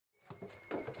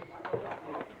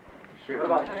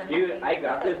Dude, I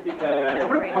got this because I'm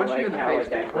gonna punch you in the face.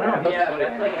 Yeah,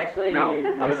 that's like actually. No,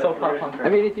 I'm so pop I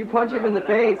mean, if you punch him in the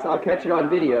face, I'll catch it on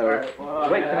video.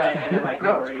 Wait, can I?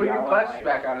 No, just put your glasses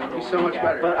back on. It'll be so much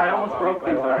better. But I almost broke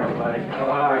these arms. Like, I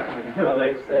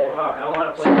don't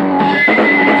want to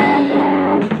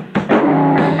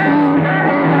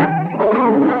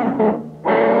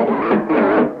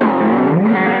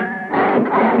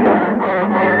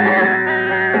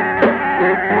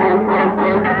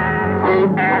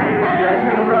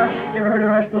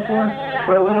before?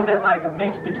 We're a little bit like a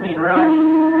mix between Rush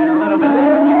and a little bit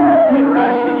between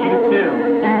Rush and U2.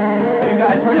 Have you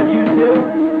guys heard of U2?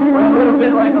 We're a little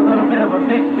bit like a little bit of a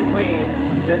mix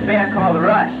between this band called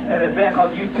Rush and this band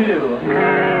called U2.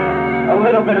 A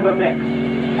little bit of a mix.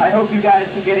 I hope you guys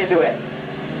can get into it.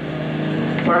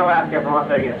 We're Alaska from Las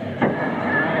Vegas.